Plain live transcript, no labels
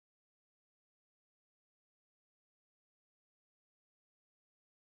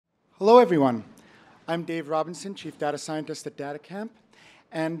Hello, everyone. I'm Dave Robinson, Chief Data Scientist at DataCamp,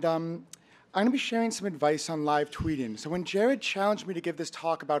 and I'm going to be sharing some advice on live tweeting. So when Jared challenged me to give this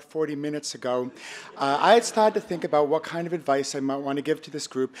talk about 40 minutes ago, I had started to think about what kind of advice I might want to give to this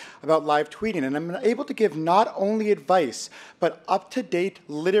group about live tweeting, and I'm able to give not only advice, but up-to-date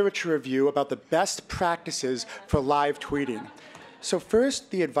literature review about the best practices for live tweeting. So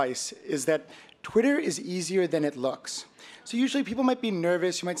first, the advice is that Twitter is easier than it looks. So usually people might be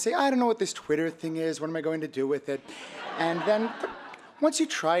nervous. You might say, I don't know what this Twitter thing is. What am I going to do with it? And then once you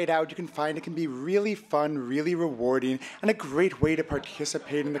try it out, you can find it can be really fun, really rewarding, and a great way to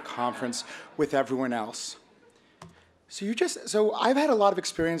participate in the conference with everyone else. So I've had a lot of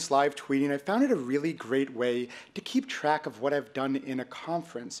experience live tweeting. I found it a really great way to keep track of what I've done in a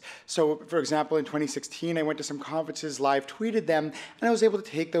conference. So for example, in 2016, I went to some conferences, live tweeted them, and I was able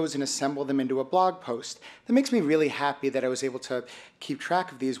to take those and assemble them into a blog post. That makes me really happy that I was able to keep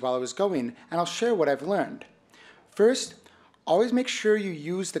track of these while I was going, and I'll share what I've learned. First, always make sure you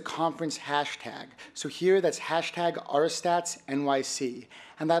use the conference hashtag. So here, that's hashtag RStatsNYC.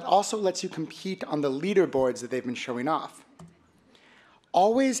 And that also lets you compete on the leaderboards that they've been showing off.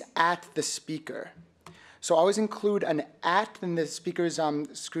 Always at the speaker. So always include an at in the speaker's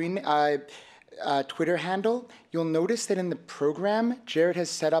screen Twitter handle. You'll notice that in the program, Jared has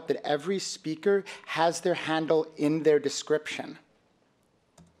set up that every speaker has their handle in their description.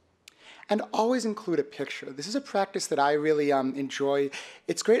 And always include a picture. This is a practice that I really enjoy.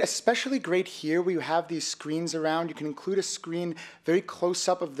 It's great, especially great here where you have these screens around. You can include a screen very close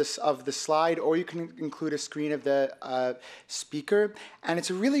up of the slide, or you can include a screen of the speaker. And it's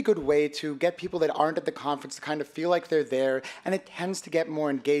a really good way to get people that aren't at the conference to kind of feel like they're there, and it tends to get more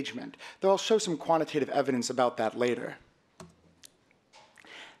engagement. Though I'll show some quantitative evidence about that later.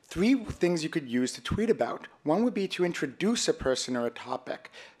 3 things you could use to tweet about. One would be to introduce a person or a topic.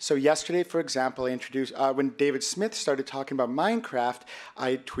 So yesterday, for example, I introduced, when David Smith started talking about Minecraft,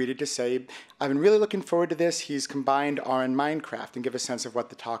 I tweeted to say, I've been really looking forward to this. He's combined R and Minecraft, and give a sense of what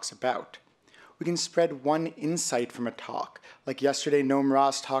the talk's about. We can spread one insight from a talk. Like yesterday, Noam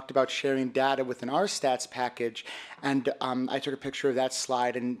Ross talked about sharing data with an RStats package, and I took a picture of that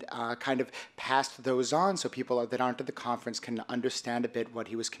slide and kind of passed those on so people that aren't at the conference can understand a bit what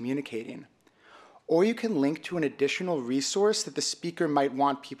he was communicating. Or you can link to an additional resource that the speaker might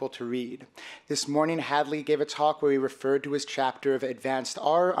want people to read. This morning, Hadley gave a talk where he referred to his chapter of Advanced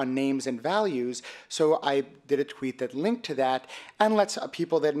R on names and values, so I did a tweet that linked to that and lets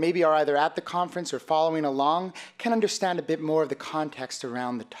people that maybe are either at the conference or following along can understand a bit more of the context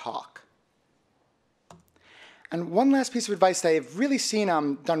around the talk. And one last piece of advice that I've really seen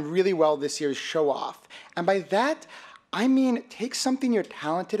done really well this year is show off. And by that, I mean, take something you're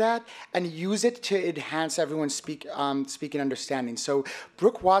talented at and use it to enhance everyone's speaking understanding. So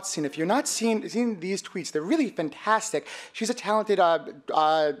Brooke Watson, if you're not seeing these tweets, they're really fantastic. She's a talented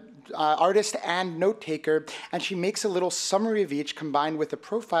artist and note taker, and she makes a little summary of each combined with a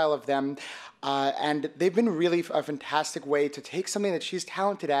profile of them. And they've been really a fantastic way to take something that she's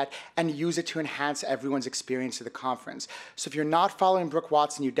talented at and use it to enhance everyone's experience of the conference. So if you're not following Brooke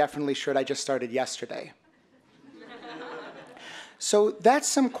Watson, you definitely should. I just started yesterday. So that's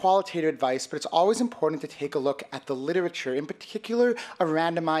some qualitative advice, but it's always important to take a look at the literature, in particular, a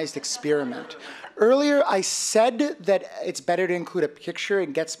randomized experiment. Earlier, I said that it's better to include a picture,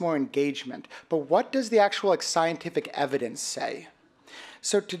 it gets more engagement. But what does the actual scientific evidence say?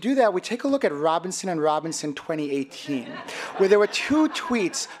 So to do that, we take a look at Robinson and Robinson 2018, where there were 2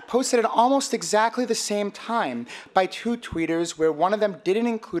 tweets posted at almost exactly the same time by 2 tweeters, where one of them didn't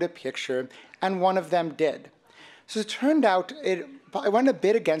include a picture and one of them did. So it turned out it went a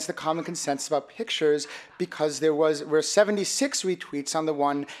bit against the common consensus about pictures because there were 76 retweets on the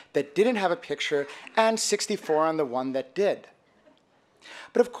one that didn't have a picture and 64 on the one that did.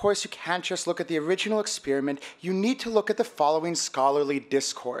 But of course, you can't just look at the original experiment. You need to look at the following scholarly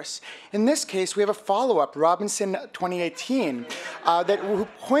discourse. In this case, we have a follow-up, Robinson 2018, who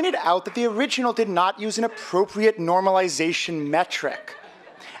pointed out that the original did not use an appropriate normalization metric,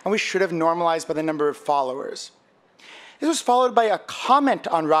 and we should have normalized by the number of followers. This was followed by a comment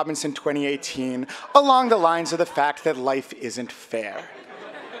on Robinson 2018 along the lines of the fact that life isn't fair.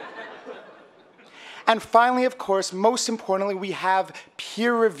 And finally, of course, most importantly, we have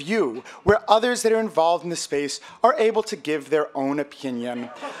peer review, where others that are involved in the space are able to give their own opinion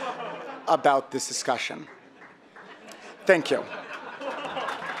about this discussion. Thank you.